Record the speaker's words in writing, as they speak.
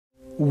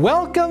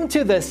Welcome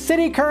to the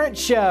City Current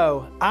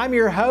Show. I'm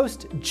your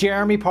host,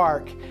 Jeremy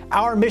Park.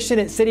 Our mission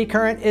at City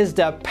Current is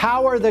to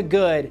power the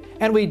good,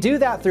 and we do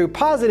that through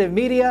positive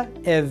media,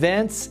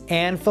 events,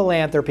 and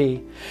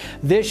philanthropy.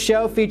 This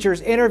show features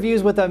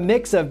interviews with a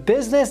mix of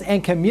business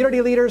and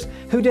community leaders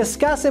who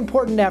discuss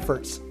important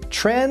efforts,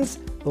 trends,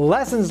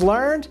 lessons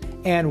learned,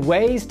 and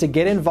ways to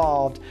get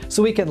involved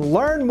so we can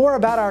learn more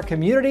about our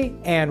community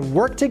and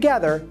work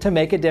together to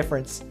make a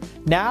difference.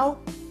 Now,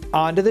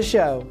 on to the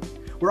show.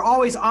 We're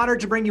always honored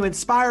to bring you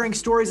inspiring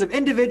stories of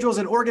individuals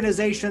and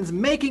organizations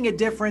making a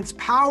difference,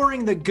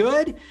 powering the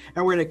good.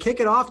 And we're going to kick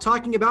it off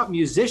talking about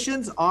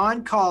Musicians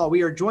on Call.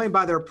 We are joined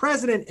by their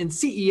president and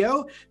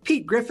CEO,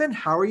 Pete Griffin.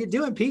 How are you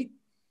doing, Pete?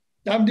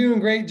 I'm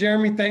doing great,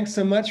 Jeremy. Thanks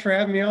so much for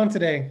having me on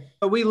today.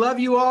 We love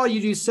you all. You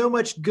do so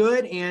much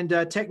good, and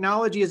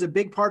technology is a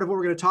big part of what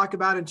we're going to talk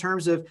about in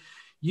terms of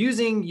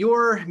using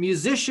your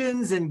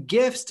musicians and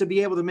gifts to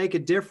be able to make a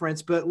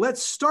difference. But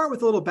let's start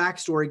with a little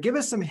backstory. Give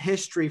us some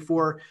history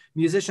for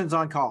Musicians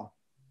on Call.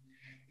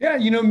 Yeah,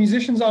 you know,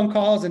 Musicians on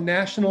Call is a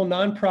national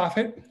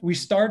nonprofit. We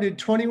started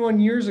 21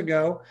 years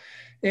ago.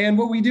 And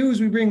what we do is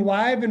we bring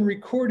live and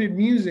recorded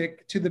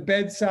music to the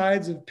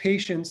bedsides of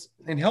patients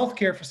in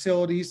healthcare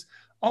facilities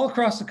all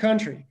across the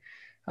country.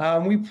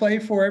 We play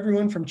for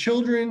everyone from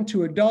children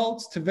to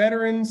adults to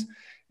veterans.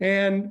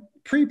 And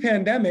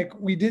pre-pandemic,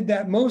 we did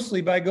that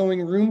mostly by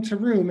going room to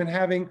room and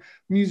having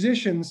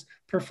musicians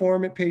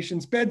perform at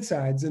patients'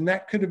 bedsides. And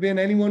that could have been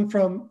anyone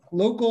from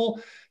local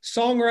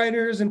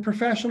songwriters and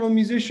professional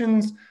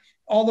musicians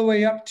all the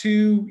way up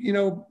to, you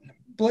know,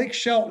 Blake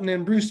Shelton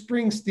and Bruce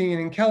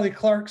Springsteen and Kelly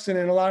Clarkson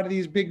and a lot of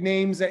these big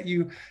names that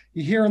you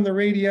hear on the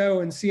radio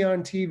and see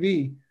on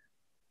TV.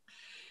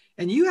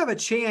 And you have a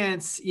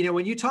chance, you know,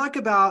 when you talk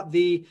about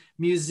the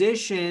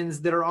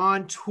musicians that are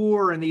on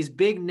tour and these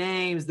big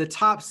names, the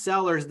top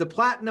sellers, the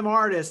platinum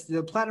artists,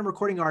 the platinum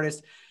recording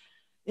artists,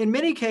 in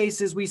many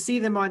cases, we see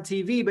them on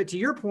TV, but to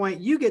your point,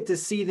 you get to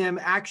see them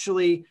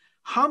actually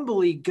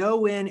humbly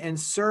go in and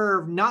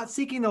serve, not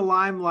seeking the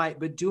limelight,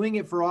 but doing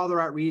it for all the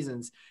right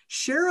reasons.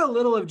 Share a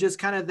little of just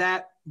kind of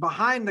that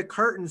behind the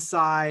curtain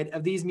side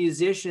of these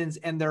musicians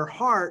and their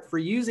heart for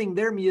using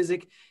their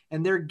music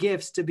and their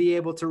gifts to be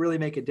able to really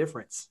make a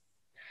difference.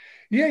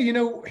 Yeah, you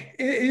know,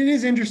 it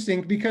is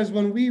interesting because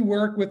when we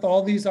work with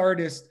all these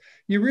artists,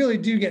 you really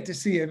do get to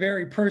see a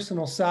very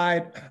personal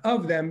side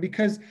of them.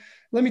 Because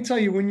let me tell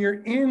you, when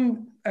you're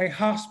in a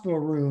hospital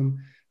room,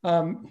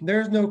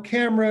 there's no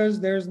cameras,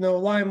 there's no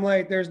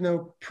limelight, there's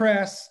no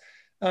press,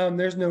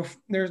 there's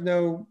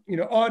no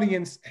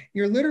audience.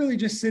 You're literally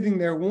just sitting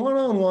there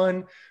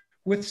one-on-one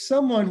with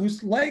someone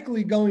who's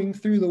likely going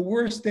through the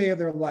worst day of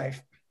their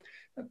life.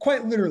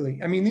 Quite literally.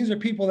 I mean, these are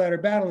people that are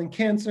battling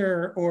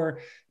cancer or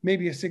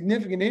maybe a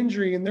significant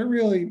injury, and they're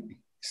really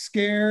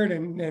scared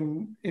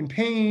and in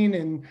pain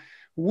and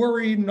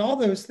worried and all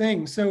those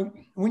things. So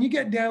when you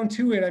get down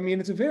to it, I mean,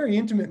 it's a very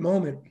intimate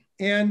moment.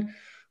 And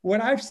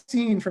what I've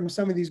seen from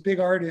some of these big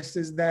artists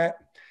is that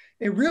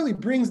it really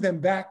brings them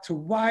back to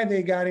why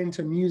they got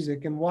into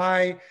music and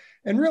why,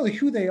 and really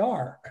who they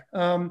are.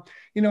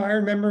 You know, I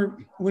remember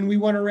when we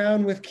went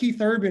around with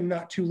Keith Urban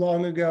not too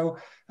long ago,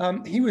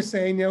 he was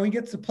saying, you know, he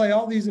gets to play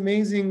all these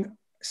amazing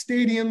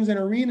stadiums and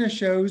arena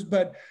shows,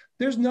 but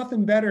there's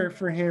nothing better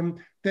for him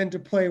than to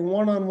play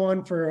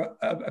one-on-one for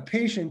a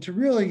patient to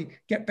really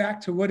get back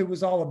to what it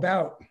was all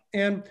about.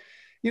 And,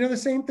 you know, the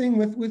same thing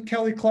with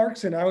Kelly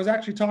Clarkson. I was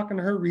actually talking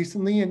to her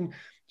recently, and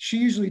she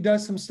usually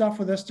does some stuff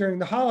with us during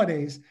the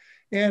holidays.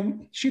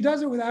 And she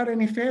does it without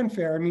any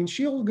fanfare. I mean,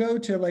 she'll go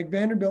to like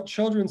Vanderbilt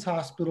Children's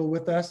Hospital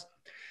with us,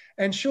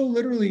 and she'll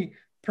literally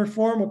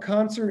perform a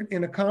concert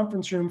in a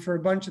conference room for a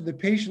bunch of the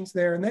patients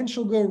there. And then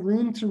she'll go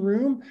room to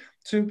room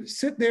to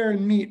sit there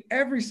and meet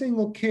every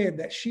single kid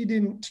that she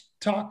didn't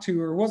talk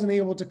to or wasn't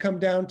able to come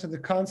down to the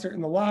concert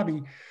in the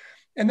lobby.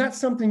 And that's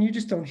something you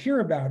just don't hear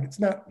about. It's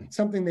not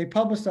something they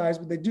publicize,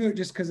 but they do it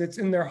just because it's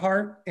in their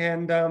heart,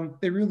 and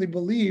they really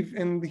believe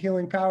in the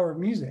healing power of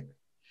music.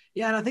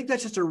 Yeah, and I think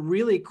that's just a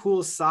really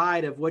cool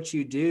side of what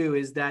you do,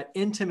 is that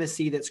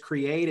intimacy that's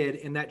created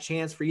and that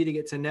chance for you to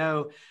get to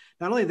know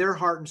not only their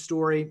heart and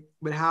story,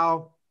 but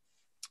how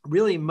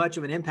really much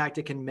of an impact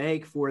it can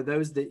make for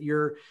those that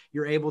you're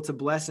able to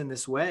bless in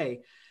this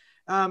way.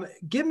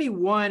 Give me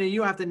one, and you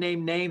don't have to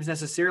name names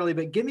necessarily,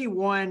 but give me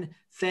one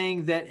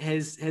thing that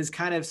has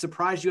kind of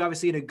surprised you,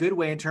 obviously in a good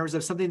way, in terms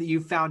of something that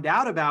you found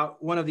out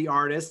about one of the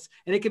artists.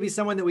 And it could be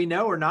someone that we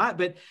know or not,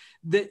 but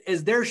that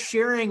as they're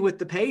sharing with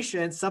the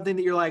patients, something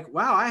that you're like,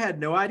 wow, I had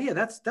no idea.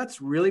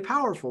 That's really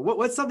powerful.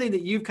 What's something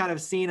that you've kind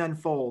of seen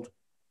unfold?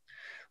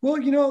 Well,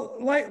 you know,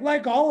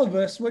 like all of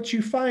us, what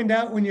you find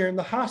out when you're in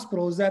the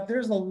hospital is that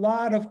there's a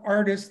lot of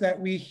artists that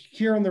we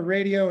hear on the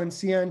radio and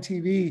see on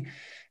TV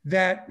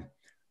that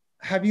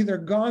have either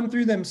gone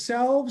through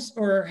themselves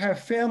or have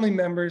family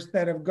members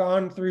that have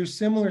gone through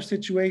similar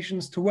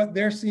situations to what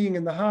they're seeing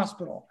in the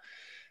hospital.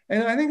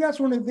 And I think that's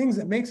one of the things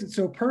that makes it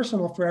so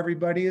personal for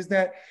everybody, is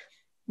that,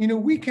 you know,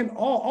 we can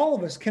all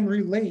of us can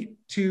relate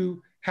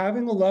to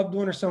having a loved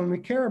one or someone we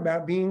care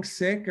about being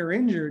sick or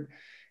injured.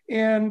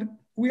 And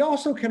we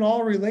also can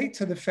all relate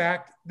to the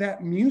fact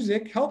that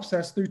music helps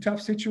us through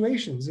tough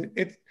situations.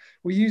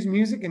 We use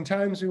music in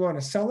times we want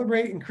to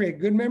celebrate and create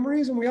good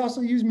memories. And we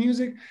also use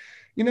music,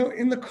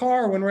 in the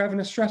car when we're having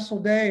a stressful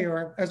day,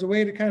 or as a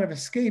way to kind of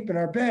escape in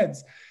our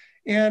beds.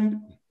 And,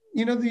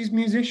 these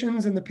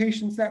musicians and the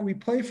patients that we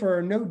play for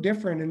are no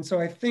different. And so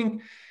I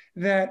think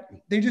that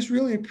they just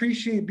really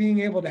appreciate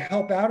being able to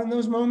help out in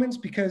those moments,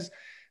 because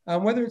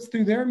whether it's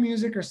through their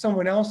music or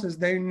someone else's,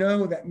 they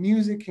know that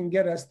music can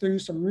get us through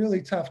some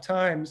really tough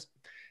times.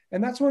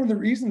 And that's one of the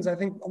reasons I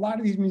think a lot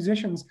of these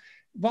musicians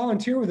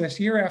volunteer with us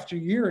year after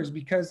year, is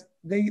because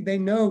they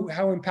know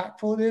how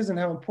impactful it is and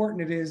how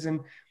important it is.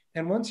 And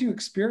once you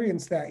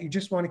experience that, you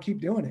just want to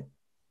keep doing it.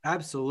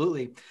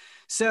 Absolutely.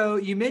 So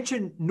you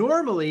mentioned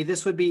normally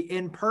this would be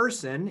in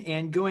person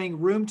and going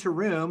room to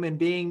room and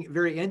being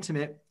very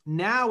intimate.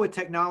 Now with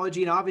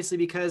technology, and obviously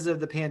because of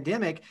the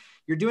pandemic,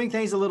 you're doing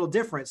things a little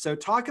different. So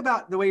talk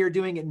about the way you're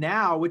doing it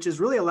now, which is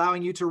really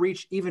allowing you to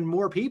reach even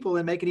more people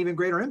and make an even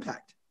greater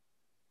impact.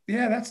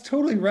 Yeah, that's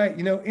totally right.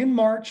 In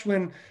March,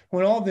 when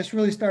all this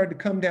really started to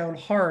come down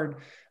hard,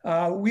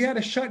 we had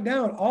to shut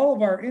down all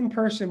of our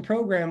in-person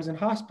programs in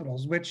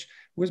hospitals, which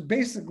was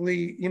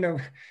basically,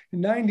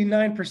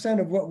 99%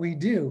 of what we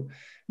do.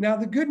 Now,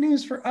 the good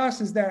news for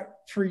us is that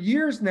for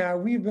years now,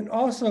 we've been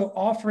also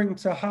offering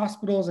to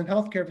hospitals and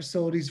healthcare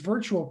facilities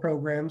virtual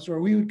programs where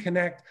we would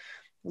connect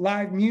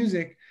live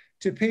music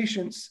to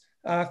patients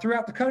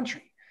throughout the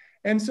country.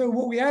 And so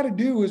what we had to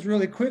do was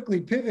really quickly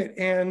pivot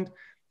and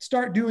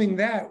start doing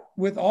that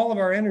with all of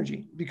our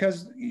energy,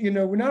 because,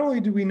 not only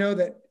do we know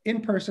that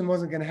in-person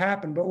wasn't going to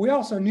happen, but we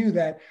also knew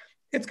that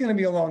it's going to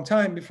be a long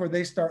time before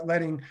they start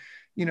letting,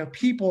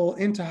 people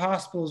into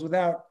hospitals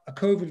without a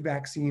COVID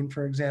vaccine,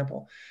 for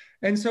example.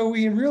 And so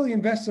we really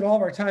invested all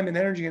of our time and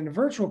energy into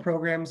virtual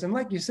programs. And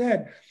like you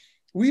said,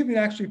 we've been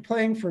actually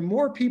playing for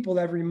more people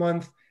every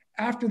month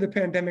after the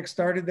pandemic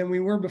started than we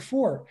were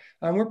before.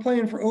 We're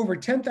playing for over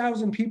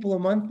 10,000 people a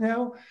month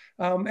now.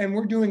 And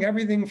we're doing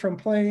everything from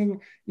playing,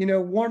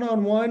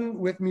 one-on-one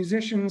with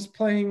musicians,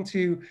 playing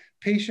to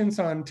patients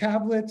on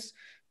tablets,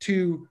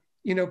 to,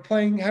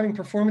 having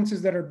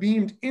performances that are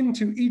beamed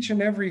into each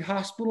and every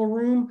hospital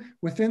room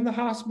within the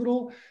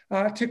hospital,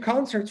 to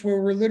concerts where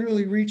we're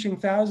literally reaching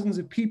thousands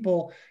of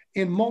people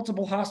in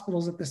multiple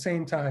hospitals at the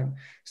same time.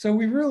 So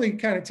we've really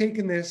kind of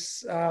taken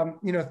this,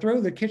 throw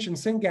the kitchen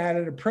sink at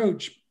it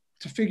approach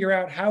to figure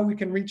out how we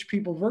can reach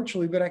people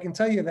virtually. But I can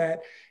tell you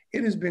that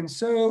it has been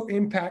so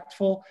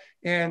impactful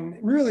and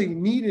really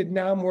needed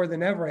now more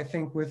than ever, I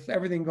think, with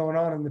everything going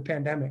on in the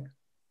pandemic.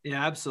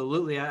 Yeah,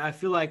 absolutely. I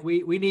feel like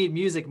we need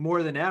music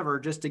more than ever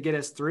just to get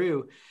us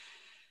through.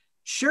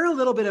 Share a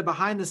little bit of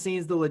behind the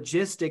scenes, the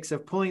logistics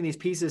of pulling these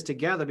pieces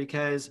together,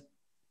 because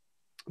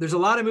there's a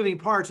lot of moving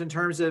parts in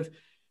terms of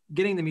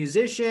getting the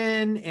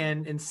musician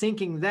and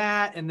syncing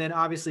that, and then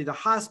obviously the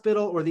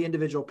hospital or the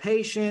individual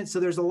patient. So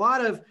there's a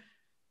lot of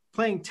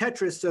playing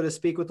Tetris, so to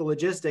speak, with the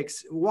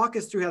logistics. Walk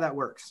us through how that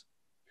works.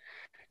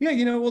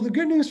 Yeah, well, the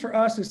good news for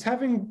us is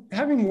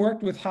having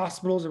worked with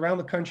hospitals around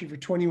the country for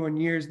 21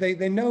 years,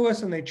 they know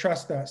us and they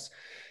trust us.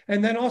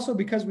 And then also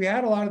because we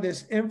had a lot of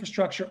this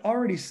infrastructure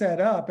already set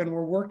up and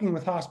we're working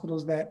with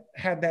hospitals that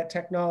had that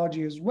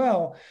technology as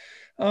well,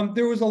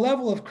 there was a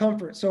level of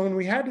comfort. So when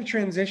we had to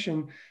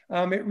transition,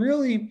 it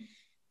really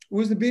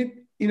was a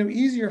bit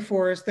easier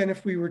for us than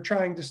if we were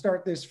trying to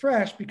start this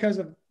fresh because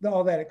of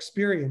all that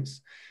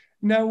experience.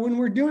 Now, when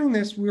we're doing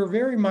this, we're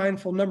very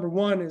mindful. Number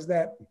one is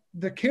that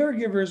the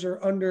caregivers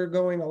are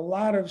undergoing a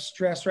lot of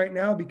stress right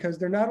now because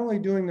they're not only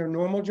doing their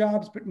normal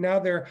jobs, but now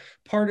they're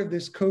part of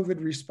this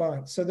COVID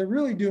response. So they're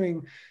really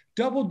doing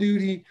double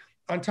duty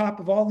on top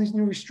of all these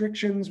new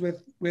restrictions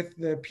with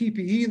the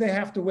PPE they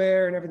have to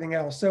wear and everything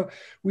else. So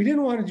we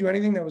didn't want to do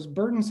anything that was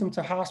burdensome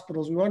to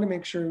hospitals. We wanted to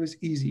make sure it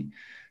was easy.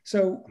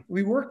 So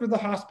we worked with the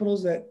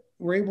hospitals that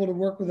were able to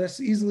work with us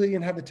easily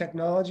and had the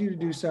technology to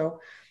do so.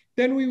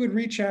 Then we would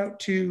reach out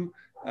to,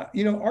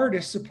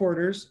 artist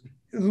supporters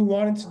who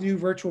wanted to do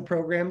virtual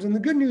programs. And the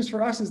good news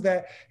for us is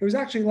that it was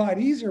actually a lot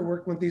easier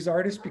working with these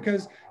artists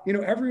because,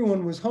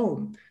 everyone was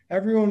home.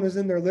 Everyone was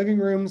in their living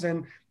rooms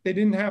and they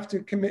didn't have to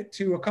commit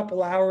to a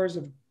couple hours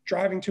of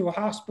driving to a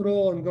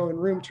hospital and going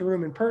room to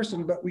room in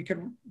person, but we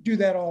could do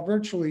that all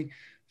virtually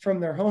from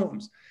their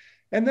homes.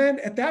 And then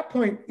at that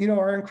point,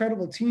 our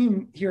incredible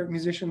team here at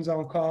Musicians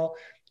on Call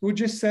would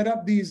just set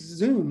up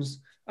these Zooms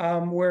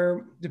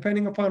where,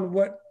 depending upon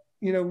what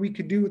we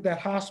could do with that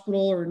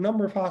hospital or a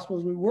number of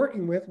hospitals we were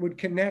working with, would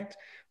connect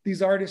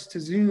these artists to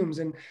Zooms.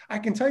 And I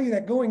can tell you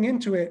that going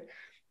into it,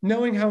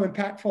 knowing how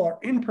impactful our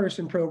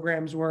in-person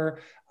programs were,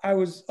 I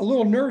was a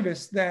little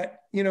nervous that,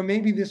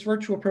 maybe this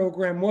virtual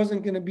program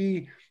wasn't going to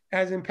be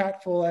as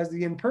impactful as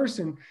the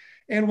in-person.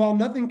 And while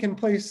nothing can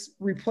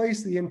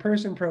replace the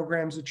in-person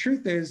programs, the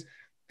truth is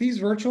these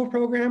virtual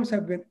programs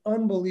have been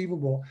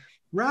unbelievable.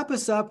 Wrap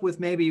us up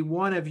with maybe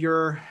one of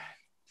your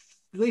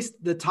at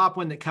least the top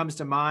one that comes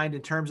to mind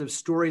in terms of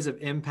stories of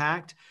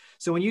impact.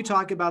 So when you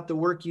talk about the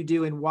work you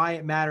do and why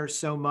it matters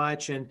so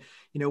much, and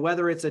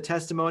whether it's a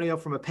testimonial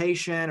from a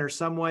patient or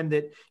someone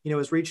that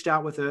has reached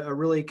out with a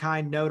really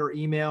kind note or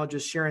email,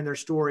 just sharing their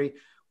story,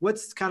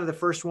 what's kind of the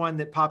first one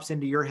that pops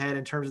into your head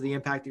in terms of the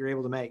impact that you're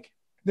able to make?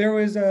 There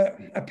was a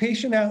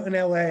patient out in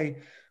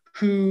LA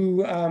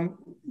who,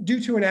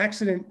 due to an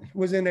accident,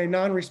 was in a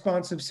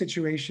non-responsive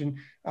situation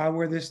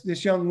where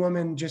this young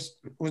woman just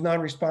was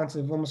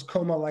non-responsive, almost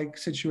coma-like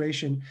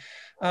situation.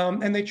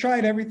 And they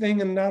tried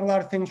everything and not a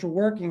lot of things were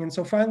working. And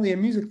so finally a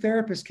music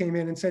therapist came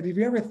in and said, have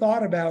you ever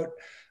thought about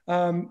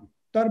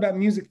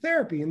music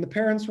therapy? And the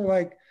parents were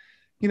like,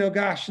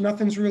 gosh,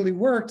 nothing's really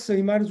worked, so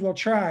you might as well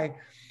try.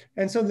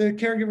 And so the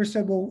caregiver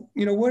said, well,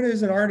 what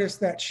is an artist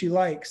that she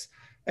likes?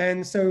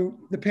 And so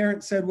the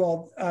parent said,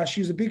 well,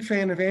 she's a big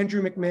fan of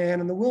Andrew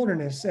McMahon and the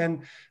Wilderness.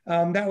 And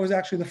that was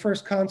actually the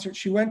first concert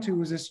she went to,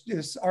 was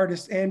this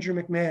artist, Andrew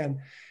McMahon.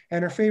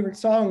 And her favorite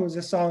song was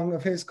a song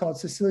of his called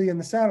Cecilia and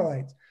the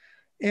Satellites.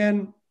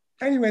 And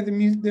anyway,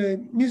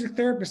 the music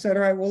therapist said,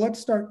 all right, well, let's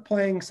start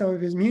playing some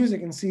of his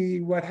music and see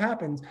what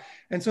happens.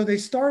 And so they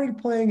started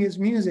playing his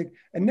music.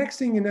 And next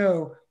thing you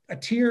know, a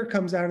tear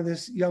comes out of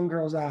this young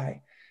girl's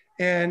eye.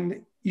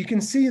 And you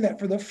can see that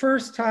for the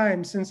first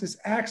time since this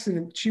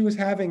accident, she was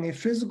having a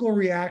physical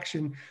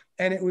reaction,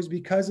 and it was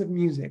because of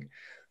music.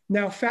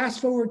 Now,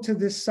 fast forward to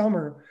this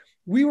summer,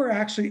 we were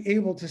actually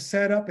able to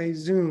set up a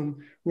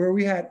Zoom where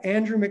we had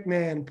Andrew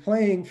McMahon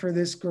playing for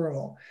this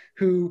girl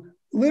who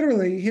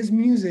literally, his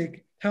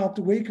music helped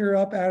wake her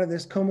up out of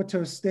this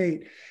comatose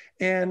state.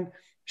 And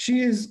she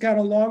has got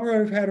a long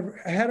road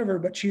ahead of her,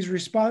 but she's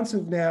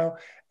responsive now.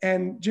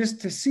 And just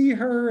to see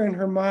her and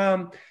her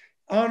mom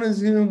on a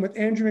Zoom with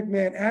Andrew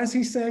McMahon as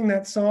he sang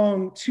that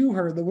song to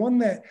her, the one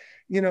that,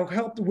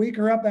 helped wake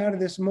her up out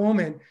of this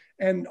moment,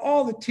 and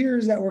all the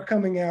tears that were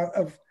coming out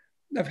of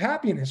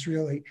happiness,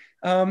 really.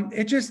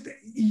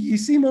 You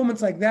see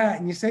moments like that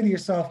and you say to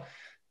yourself,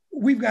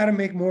 we've got to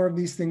make more of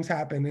these things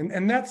happen.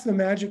 And that's the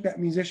magic that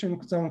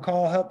Musicians on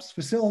Call helps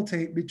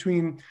facilitate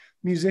between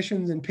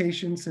musicians and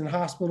patients and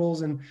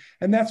hospitals. And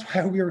that's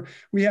why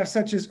we have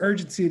such this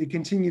urgency to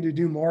continue to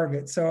do more of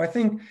it. So I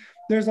think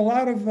there's a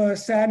lot of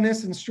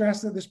sadness and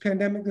stress that this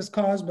pandemic has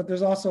caused, but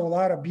there's also a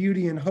lot of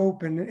beauty and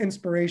hope and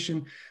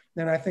inspiration.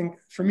 And I think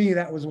for me,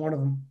 that was one of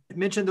them. You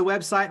mentioned the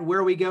website and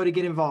where we go to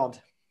get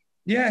involved.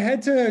 Yeah,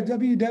 head to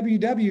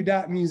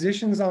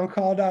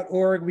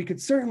www.musiciansoncall.org. We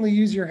could certainly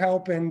use your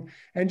help, and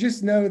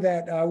just know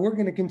that we're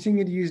going to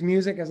continue to use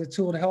music as a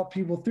tool to help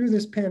people through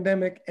this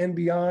pandemic and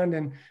beyond.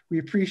 And we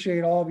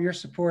appreciate all of your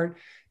support.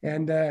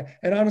 And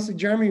honestly,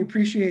 Jeremy, we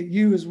appreciate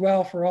you as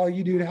well for all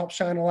you do to help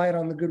shine a light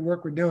on the good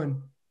work we're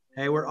doing.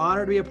 Hey, we're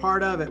honored to be a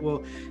part of it.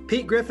 Well,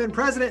 Pete Griffin,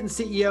 President and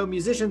CEO,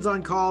 Musicians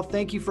on Call,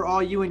 thank you for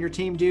all you and your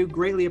team do.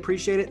 Greatly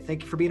appreciate it.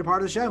 Thank you for being a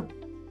part of the show.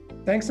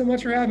 Thanks so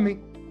much for having me.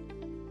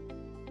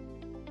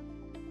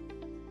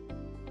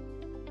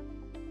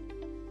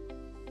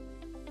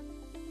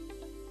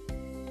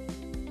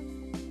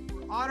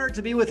 Honored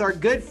to be with our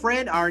good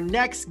friend, our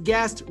next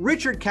guest,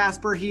 Richard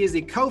Casper. He is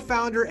the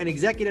co-founder and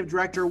executive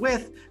director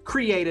with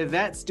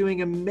CreatiVets,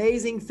 doing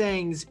amazing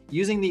things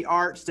using the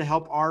arts to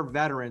help our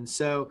veterans.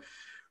 So,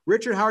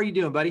 Richard, how are you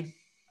doing, buddy?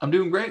 I'm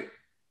doing great.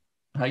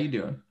 How you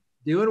doing?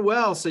 Doing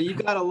well. So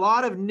you've got a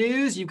lot of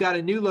news. You've got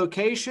a new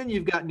location.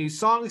 You've got new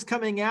songs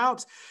coming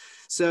out.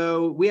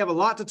 So we have a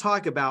lot to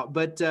talk about.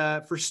 But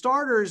for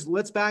starters,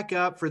 let's back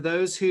up. For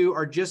those who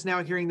are just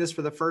now hearing this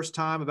for the first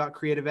time about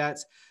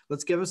CreatiVets,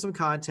 let's give them some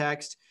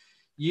context.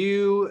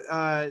 You,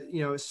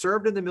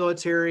 served in the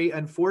military,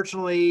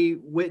 unfortunately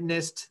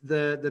witnessed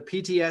the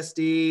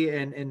PTSD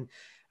and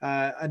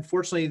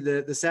unfortunately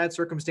the sad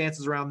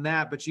circumstances around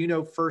that, but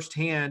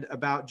firsthand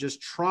about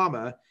just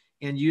trauma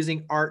and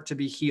using art to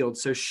be healed.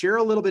 So share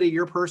a little bit of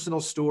your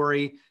personal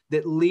story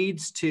that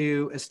leads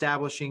to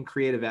establishing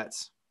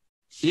CreatiVets.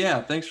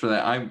 Yeah, thanks for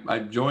that. I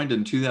joined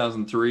in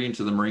 2003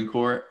 into the Marine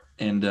Corps,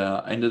 and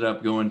I ended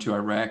up going to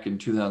Iraq in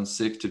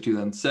 2006 to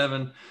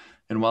 2007.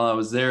 And while I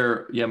was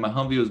there, my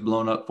Humvee was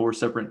blown up 4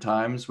 separate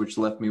times, which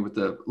left me with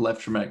a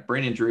left traumatic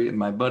brain injury. And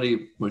my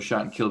buddy was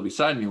shot and killed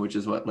beside me, which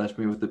is what left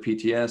me with the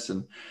PTS.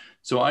 And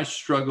so I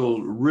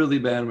struggled really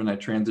bad when I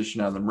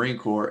transitioned out of the Marine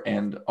Corps,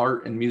 and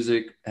art and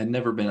music had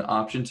never been an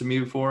option to me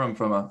before. I'm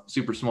from a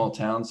super small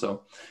town,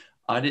 so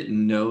I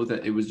didn't know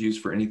that it was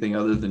used for anything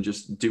other than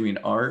just doing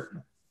art.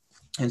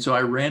 And so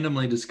I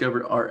randomly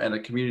discovered art at a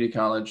community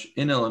college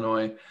in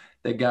Illinois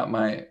that got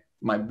my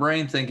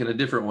brain thinking a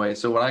different way.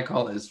 So what I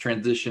call it is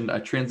transition. I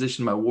transitioned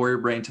my warrior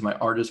brain to my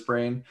artist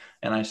brain.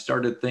 And I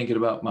started thinking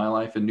about my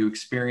life and new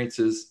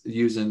experiences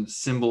using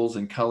symbols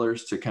and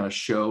colors to kind of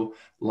show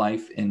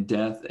life and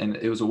death. And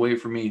it was a way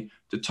for me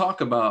to talk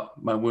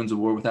about my wounds of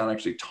war without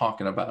actually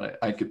talking about it.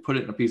 I could put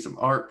it in a piece of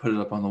art, put it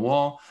up on the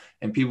wall,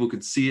 and people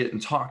could see it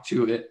and talk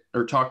to it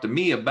or talk to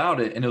me about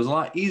it. And it was a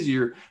lot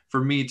easier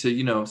for me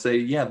to, say,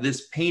 yeah,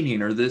 this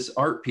painting or this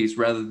art piece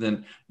rather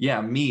than,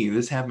 me,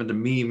 this happened to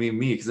me,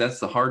 because that's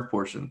the hard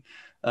portion.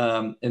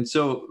 And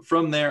so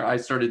from there, I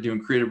started doing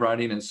creative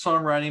writing and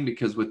songwriting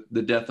because with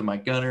the death of my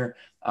gunner,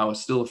 I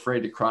was still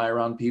afraid to cry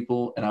around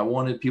people, and I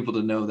wanted people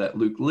to know that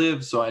Luke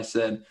lived. So I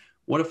said,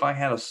 what if I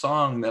had a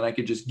song that I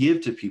could just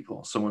give to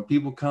people? So when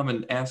people come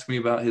and ask me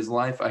about his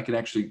life, I could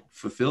actually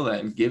fulfill that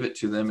and give it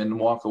to them and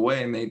walk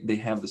away, and they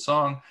have the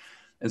song.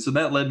 And so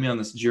that led me on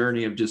this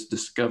journey of just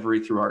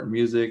discovery through art and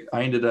music.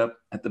 I ended up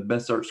at the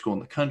best art school in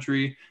the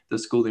country, the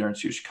School of the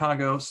Arts in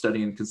Chicago,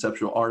 studying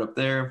conceptual art up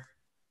there.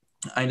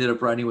 I ended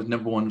up writing with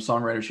 #1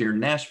 songwriters here in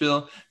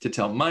Nashville to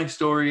tell my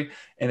story.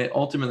 And it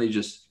ultimately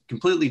just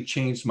completely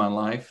changed my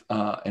life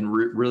and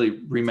really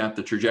remapped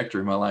the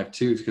trajectory of my life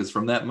too. Because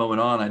from that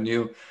moment on, I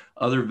knew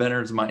other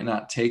veterans might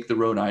not take the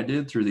road I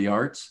did through the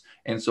arts.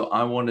 And so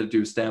I wanted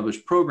to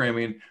establish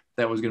programming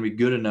that was going to be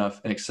good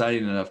enough and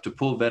exciting enough to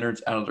pull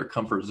veterans out of their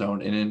comfort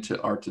zone and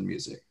into arts and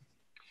music.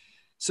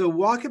 So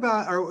walk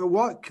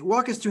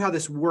us through how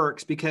this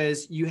works,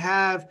 because you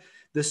have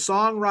the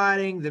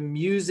songwriting, the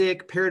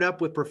music paired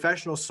up with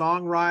professional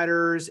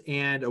songwriters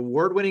and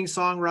award-winning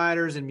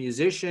songwriters and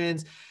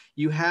musicians.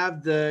 You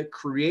have the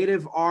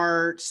creative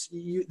arts.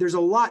 There's a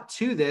lot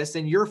to this,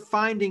 and you're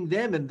finding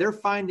them and they're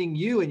finding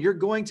you, and you're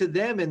going to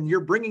them and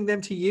you're bringing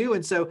them to you.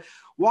 And so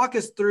walk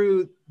us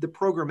through the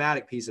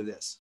programmatic piece of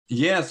this.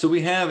 Yeah, so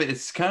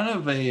it's kind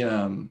of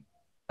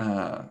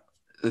a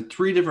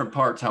 3 different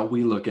parts how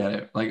we look at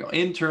it. Like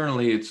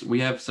internally,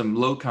 we have some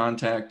low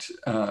contact,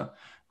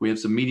 we have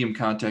some medium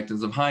contact and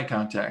some high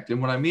contact.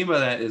 And what I mean by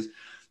that is,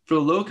 for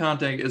the low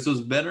contact, is those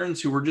veterans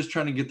who are just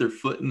trying to get their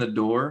foot in the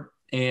door.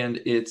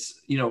 And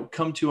it's,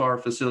 come to our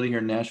facility here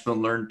in Nashville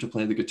and learn to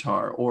play the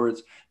guitar, or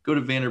it's go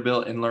to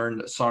Vanderbilt and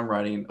learn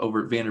songwriting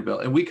over at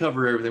Vanderbilt. And we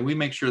cover everything. We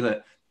make sure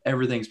that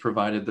everything's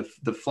provided,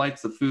 the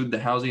flights, the food, the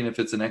housing. If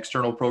it's an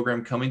external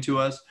program coming to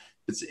us,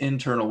 it's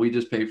internal. We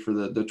just pay for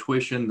the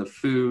tuition, the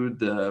food,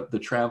 the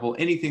travel,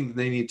 anything that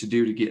they need to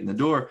do to get in the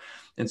door.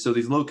 And so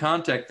these low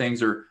contact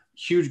things are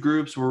huge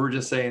groups where we're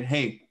just saying,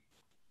 hey,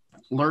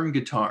 learn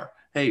guitar.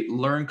 Hey,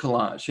 learn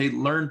collage. Hey,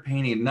 learn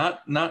painting.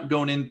 Not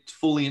going in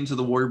fully into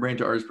the warrior brain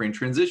to artist brain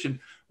transition.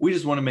 We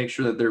just want to make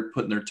sure that they're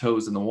putting their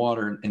toes in the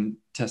water and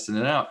testing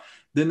it out.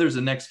 Then there's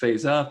the next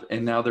phase up,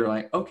 and now they're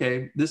like,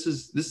 okay, this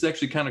is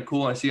actually kind of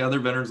cool. I see other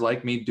veterans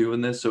like me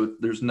doing this, so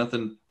there's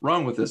nothing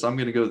wrong with this. I'm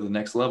going to go to the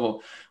next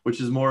level, which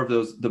is more of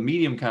the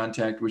medium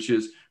contact, which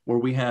is where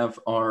we have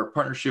our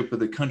partnership with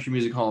the Country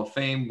Music Hall of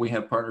Fame. We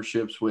have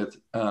partnerships with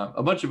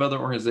a bunch of other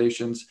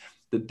organizations,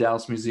 the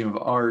Dallas Museum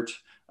of Art.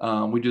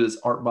 We do this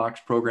Art Box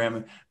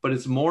program, but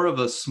it's more of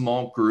a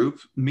small group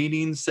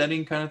meeting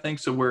setting kind of thing.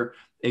 So where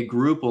a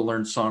group will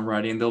learn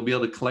songwriting, they'll be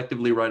able to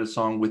collectively write a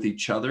song with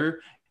each other.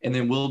 And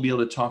then we'll be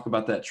able to talk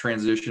about that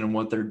transition and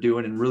what they're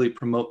doing and really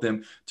promote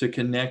them to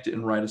connect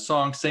and write a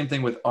song. Same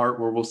thing with art,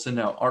 where we'll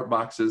send out art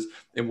boxes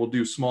and we'll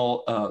do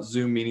small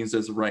Zoom meetings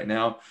as of right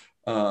now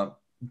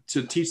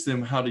to teach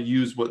them how to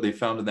use what they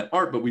found in that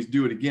art. But we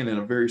do it again in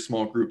a very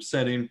small group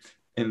setting.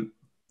 And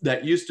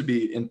that used to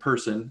be in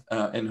person,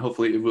 and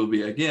hopefully it will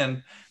be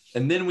again.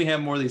 And then we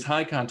have more of these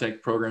high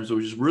contact programs,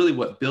 which is really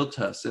what built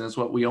us. And it's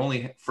what we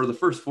only, for the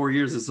first 4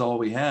 years, is all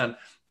we had.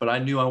 But I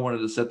knew I wanted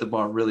to set the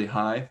bar really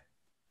high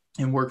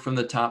and work from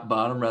the top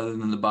bottom rather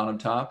than the bottom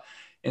top.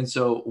 And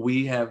so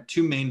we have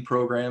 2 main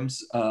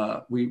programs.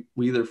 We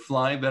either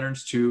fly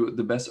veterans to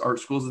the best art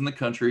schools in the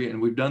country,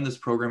 and we've done this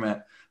program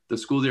at the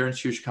School of the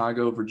Arts in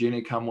Chicago,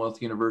 Virginia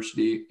Commonwealth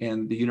University,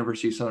 and the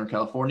University of Southern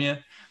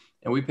California.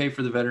 And we pay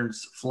for the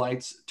veterans'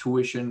 flights,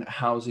 tuition,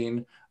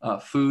 housing,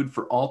 food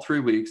for all 3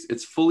 weeks.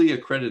 It's fully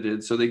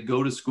accredited, so they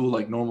go to school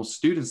like normal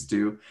students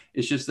do.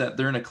 It's just that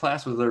they're in a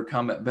class with other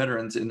combat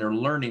veterans, and they're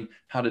learning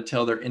how to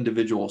tell their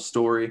individual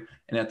story.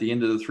 And at the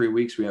end of the 3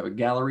 weeks, we have a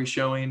gallery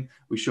showing.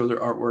 We show their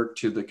artwork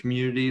to the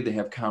community. They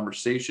have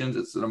conversations.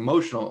 It's an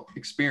emotional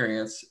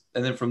experience.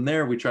 And then from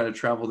there, we try to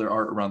travel their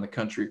art around the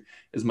country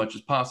as much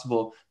as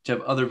possible to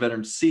have other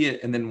veterans see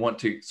it and then want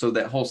to, so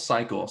that whole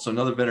cycle. So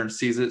another veteran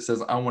sees it,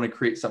 says, I want to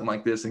create something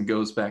like this, and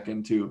goes back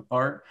into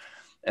art.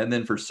 And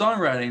then for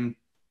songwriting,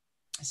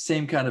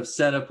 same kind of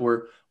setup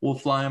where we'll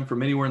fly them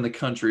from anywhere in the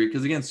country.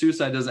 Because again,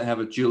 suicide doesn't have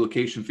a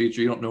geolocation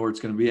feature. You don't know where it's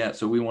going to be at.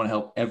 So we want to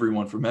help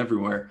everyone from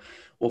everywhere.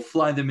 We'll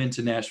fly them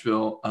into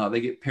Nashville.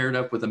 They get paired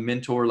up with a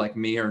mentor like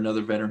me or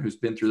another veteran who's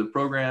been through the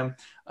program.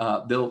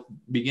 They'll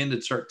begin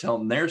to start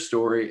telling their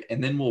story,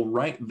 and then we'll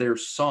write their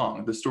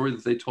song, the story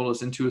that they told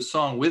us, into a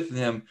song with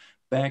them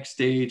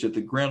backstage at the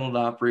Grand Ole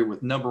Opry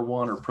with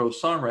 #1 or pro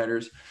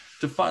songwriters,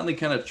 to finally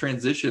kind of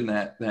transition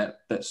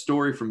that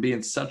story from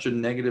being such a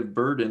negative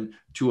burden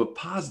to a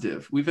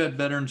positive. We've had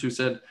veterans who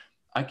said,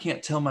 I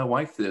can't tell my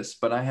wife this,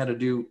 but I had to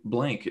do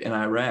blank in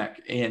Iraq.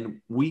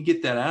 And we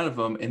get that out of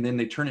them, and then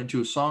they turn it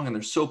into a song, and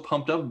they're so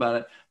pumped up about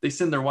it. They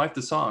send their wife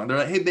the song. They're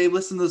like, hey, babe,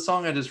 listen to the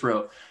song I just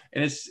wrote.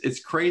 And it's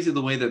crazy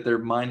the way that their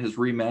mind has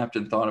remapped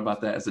and thought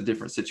about that as a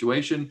different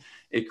situation.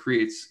 It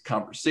creates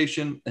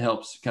conversation. It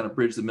helps kind of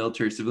bridge the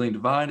military-civilian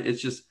divide.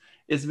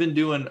 It's been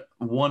doing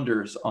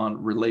wonders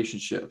on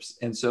relationships.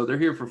 And so they're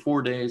here for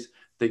 4 days.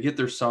 They get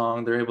their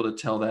song. They're able to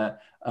tell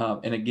that.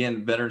 And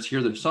again, veterans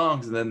hear their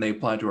songs, and then they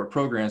apply to our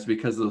programs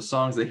because of those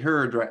songs they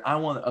heard, right? I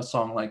want a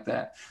song like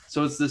that.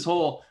 So it's this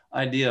whole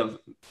idea of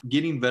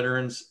getting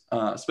veterans,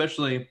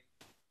 especially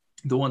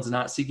the ones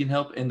not seeking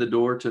help in the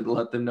door to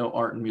let them know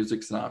art and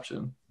music's an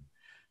option.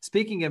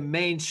 Speaking of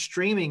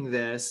mainstreaming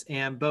this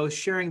and both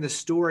sharing the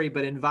story,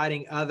 but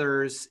inviting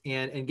others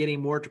and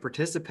getting more to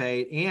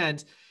participate,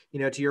 and, you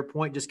know, to your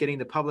point, just getting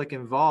the public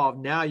involved.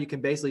 Now you can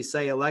basically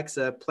say,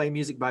 Alexa, play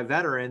music by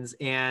veterans,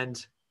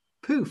 and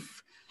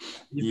poof,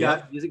 you've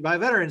got music by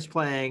veterans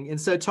playing. And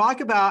so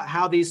talk about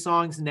how these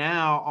songs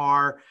now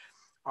are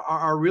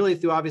really,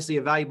 through obviously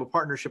a valuable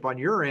partnership on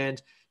your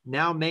end,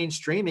 now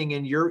mainstreaming,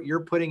 and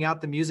you're putting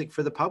out the music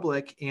for the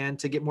public and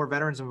to get more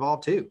veterans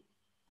involved too.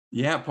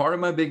 Yeah, part of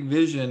my big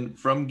vision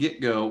from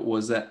get-go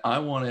was that I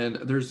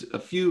wanted, there's a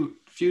few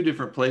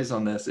different plays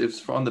on this.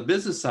 It's on the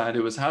business side,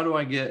 it was how do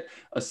I get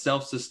a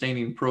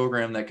self-sustaining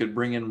program that could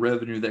bring in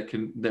revenue that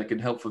can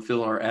help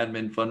fulfill our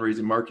admin,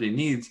 fundraising, marketing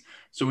needs.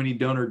 So any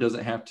donor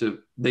doesn't have to,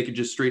 they could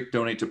just straight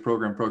donate to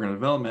program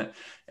development.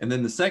 And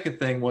then the second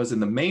thing was,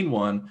 and the main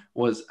one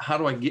was, how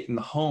do I get in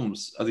the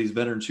homes of these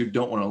veterans who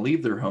don't want to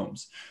leave their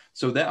homes?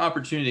 So that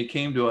opportunity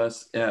came to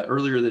us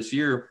earlier this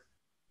year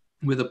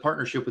with a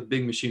partnership with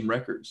Big Machine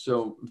Records.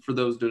 So for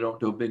those that don't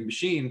know Big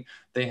Machine,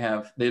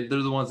 they're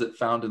the ones that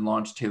found and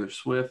launched Taylor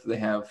Swift. They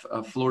have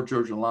Floor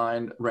Georgia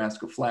Line,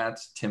 Rascal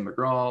Flatts, Tim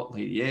McGraw,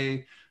 Lady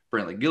A,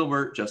 Brantley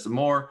Gilbert, Justin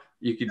Moore.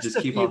 You could just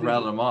keep on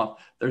rattling them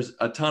off. There's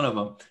a ton of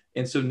them.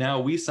 And so now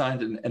we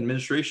signed an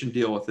administration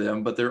deal with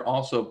them, but they're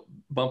also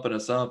bumping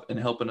us up and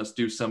helping us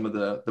do some of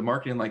the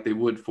marketing like they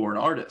would for an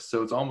artist.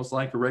 So it's almost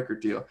like a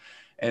record deal.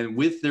 And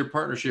with their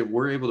partnership,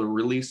 we're able to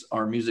release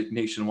our music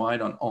nationwide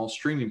on all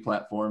streaming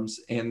platforms.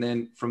 And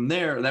then from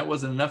there, that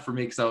wasn't enough for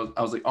me, because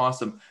I was like,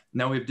 awesome.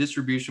 Now we have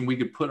distribution. We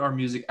could put our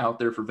music out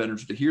there for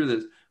veterans to hear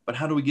this, but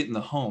how do we get in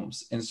the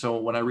homes? And so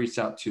when I reached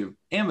out to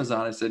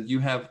Amazon, I said, you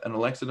have an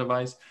Alexa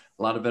device.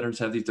 A lot of veterans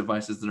have these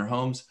devices in their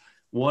homes.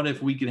 What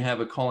if we could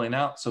have a calling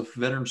out? So if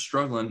veterans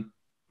struggling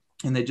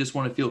and they just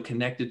want to feel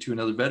connected to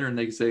another veteran,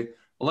 they can say,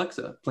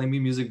 Alexa, play me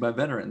music by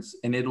veterans,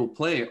 and it'll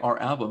play our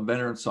album,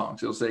 Veteran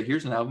Songs. It'll say,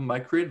 here's an album by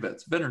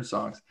CreatiVets, Veteran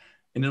Songs,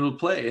 and it'll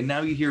play. And now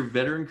you hear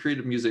veteran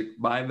creative music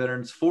by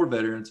veterans for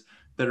veterans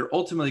that are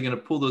ultimately going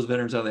to pull those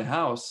veterans out of the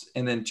house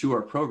and then to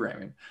our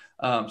programming.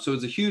 So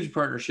it's a huge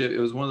partnership. It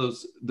was one of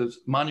those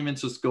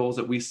monumental goals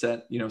that we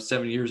set,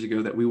 7 years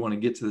ago, that we want to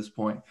get to this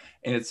point,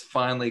 and it's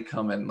finally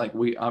coming. Like,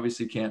 we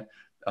obviously can't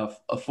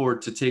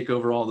afford to take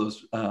over all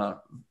those,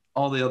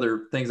 all the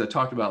other things I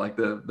talked about, like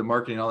the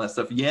marketing, all that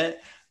stuff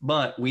yet.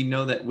 But we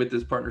know that with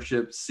this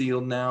partnership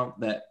sealed now,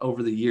 that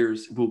over the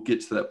years, we'll get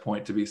to that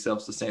point to be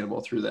self-sustainable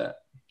through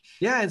that.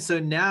 Yeah. And so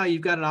now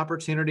you've got an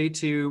opportunity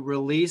to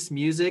release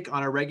music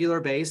on a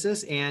regular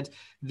basis. And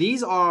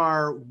these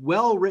are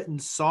well-written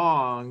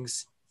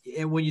songs.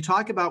 And when you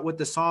talk about what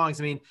the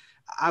songs, I mean,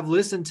 I've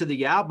listened to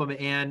the album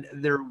and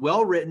they're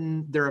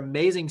well-written. They're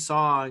amazing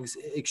songs,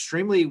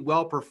 extremely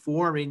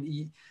well-performed. I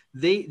mean,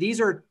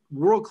 these are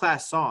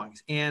world-class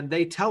songs, and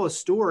they tell a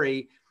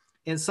story.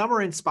 And some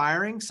are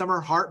inspiring, some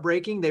are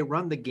heartbreaking. They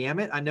run the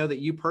gamut. I know that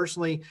you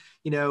personally,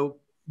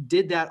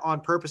 did that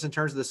on purpose in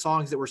terms of the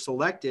songs that were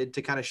selected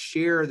to kind of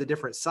share the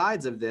different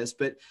sides of this.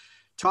 But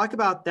talk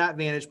about that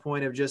vantage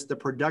point of just the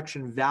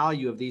production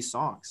value of these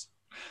songs.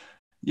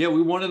 Yeah,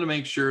 we wanted to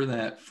make sure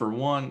that, for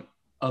one,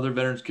 other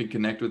veterans could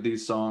connect with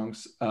these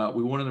songs.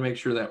 We wanted to make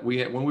sure that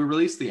when we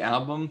released the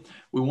album,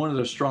 we wanted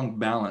a strong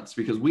balance,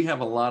 because we have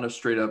a lot of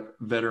straight up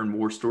veteran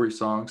war story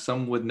songs,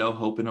 some with no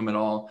hope in them at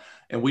all.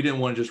 And we didn't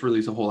want to just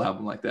release a whole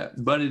album like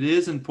that. But it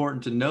is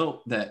important to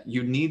note that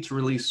you need to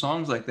release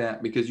songs like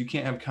that, because you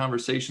can't have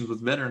conversations with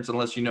veterans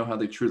unless you know how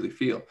they truly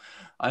feel.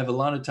 I have a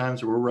lot of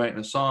times where we're writing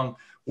a song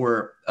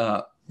where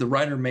the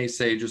writer may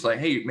say just like,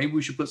 hey, maybe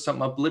we should put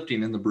something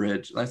uplifting in the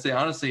bridge. And I say,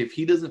 honestly, if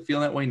he doesn't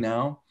feel that way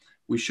now,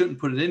 we shouldn't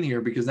put it in here,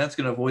 because that's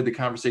going to avoid the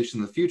conversation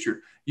in the future.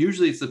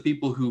 Usually it's the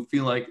people who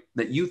feel like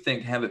that you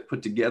think have it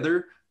put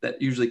together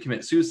that usually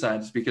commit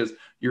suicide, just because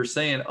you're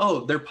saying,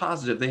 oh, they're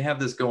positive, they have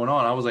this going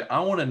on. I was like, I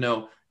want to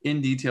know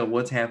in detail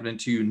what's happening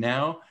to you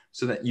now,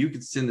 so that you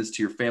can send this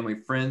to your family,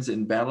 friends,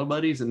 and battle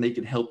buddies, and they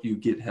can help you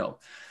get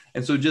help.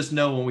 And so just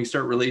know, when we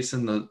start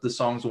releasing the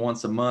songs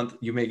once a month,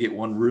 you may get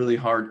one really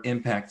hard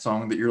impact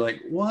song that you're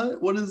like,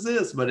 what is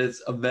this? But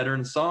it's a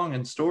veteran song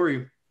and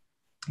story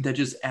that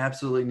just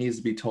absolutely needs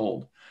to be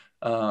told.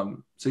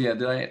 So yeah,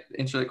 did I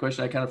answer that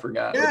question? I kind of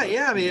forgot.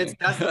 Yeah. I mean,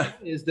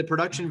 is the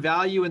production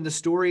value and the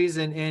stories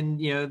and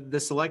the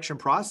selection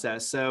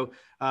process. So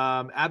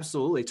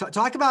absolutely.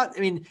 Talk about, I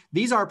mean,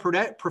 these are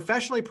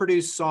professionally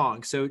produced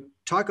songs. So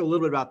talk a little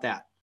bit about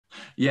that.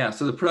 Yeah.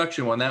 So the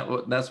production one,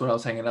 that's what I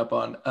was hanging up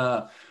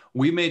on.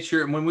 We made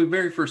sure, when we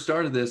very first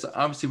started this,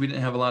 obviously we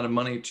didn't have a lot of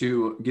money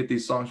to get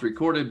these songs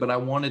recorded, but I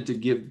wanted to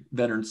give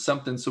veterans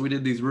something. So we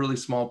did these really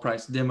small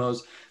price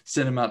demos,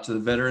 sent them out to the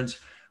veterans.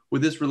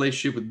 With this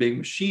relationship with Big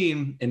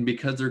Machine, and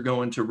because they're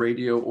going to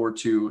radio or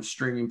to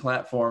streaming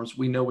platforms,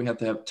 we know we have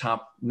to have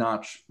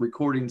top-notch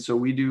recording. So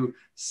we do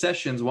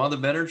sessions while the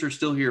veterans are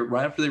still here.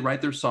 Right after they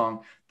write their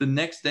song, the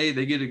next day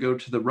they get to go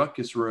to the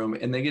Ruckus Room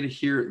and they get to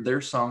hear their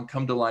song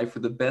come to life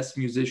with the best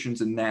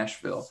musicians in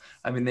Nashville.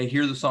 I mean, they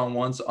hear the song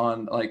once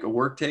on like a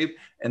work tape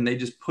and they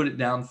just put it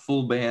down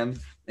full band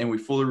and we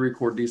fully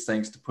record these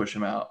things to push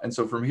them out. And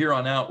so from here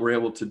on out, we're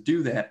able to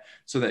do that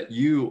so that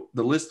you,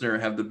 the listener,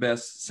 have the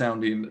best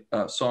sounding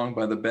song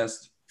by the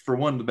best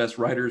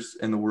writers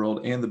in the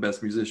world and the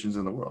best musicians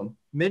in the world.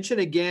 Mention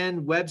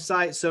again,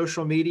 website,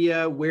 social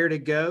media, where to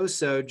go.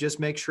 So just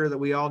make sure that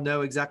we all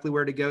know exactly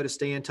where to go to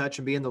stay in touch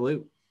and be in the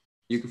loop.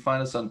 You can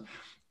find us on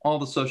all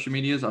the social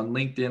medias, on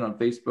LinkedIn, on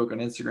Facebook, on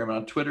Instagram, and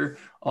on Twitter.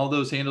 All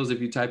those handles, if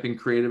you type in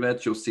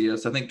CreatiVets, you'll see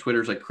us. I think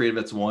Twitter's like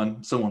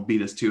CreatiVets1. Someone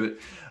beat us to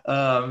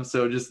it.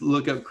 So just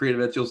look up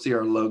CreatiVets. You'll see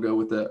our logo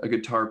with a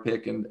guitar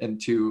pick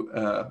and two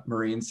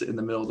Marines in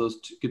the middle of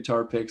those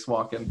guitar picks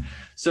walking.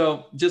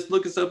 So just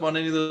look us up on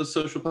any of those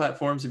social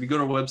platforms. If you go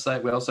to our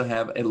website, we also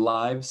have a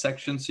live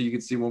section so you can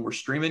see when we're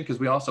streaming, because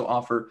we also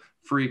offer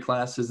free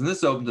classes. And this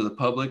is open to the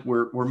public.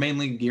 We're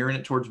mainly gearing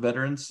it towards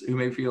veterans who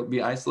may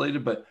be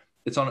isolated, but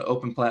it's on an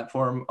open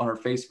platform on our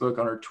Facebook,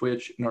 on our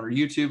Twitch, and on our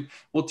YouTube.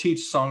 We'll teach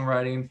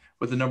songwriting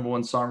with the #1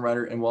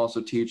 songwriter, and we'll also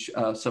teach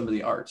some of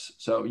the arts.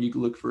 So you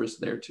can look for us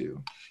there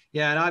too.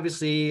 Yeah, and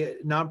obviously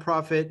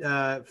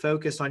nonprofit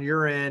focus on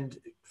your end,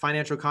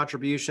 financial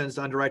contributions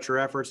to underwrite your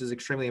efforts is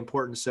extremely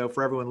important. So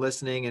for everyone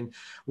listening and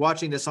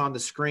watching this on the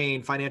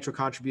screen, financial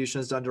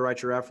contributions to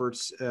underwrite your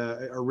efforts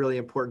are really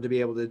important to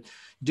be able to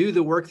do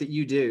the work that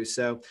you do.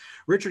 So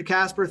Richard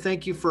Casper,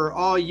 thank you for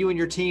all you and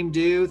your team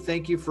do.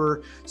 Thank you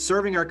for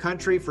serving our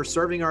country, for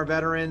serving our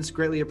veterans.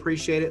 Greatly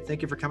appreciate it.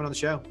 Thank you for coming on the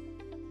show.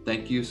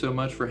 Thank you so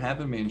much for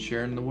having me and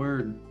sharing the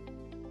word.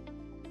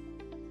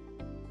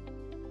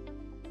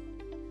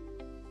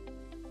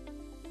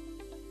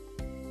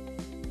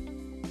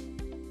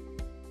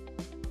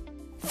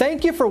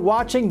 Thank you for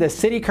watching the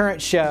cityCURRENT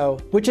Show,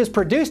 which is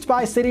produced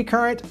by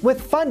cityCURRENT with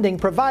funding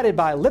provided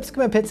by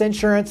Lipscomb & Pitts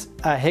Insurance,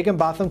 a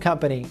Higginbotham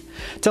company.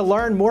 To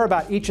learn more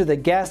about each of the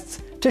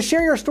guests, to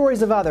share your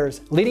stories of others,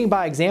 leading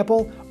by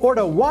example, or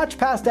to watch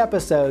past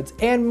episodes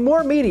and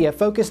more media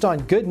focused on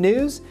good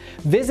news,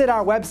 visit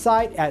our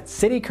website at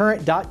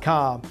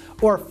citycurrent.com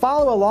or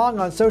follow along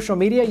on social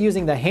media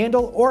using the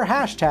handle or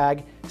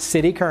hashtag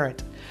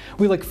citycurrent.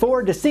 We look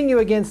forward to seeing you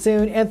again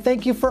soon, and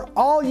thank you for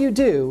all you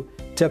do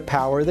to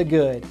power the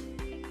good.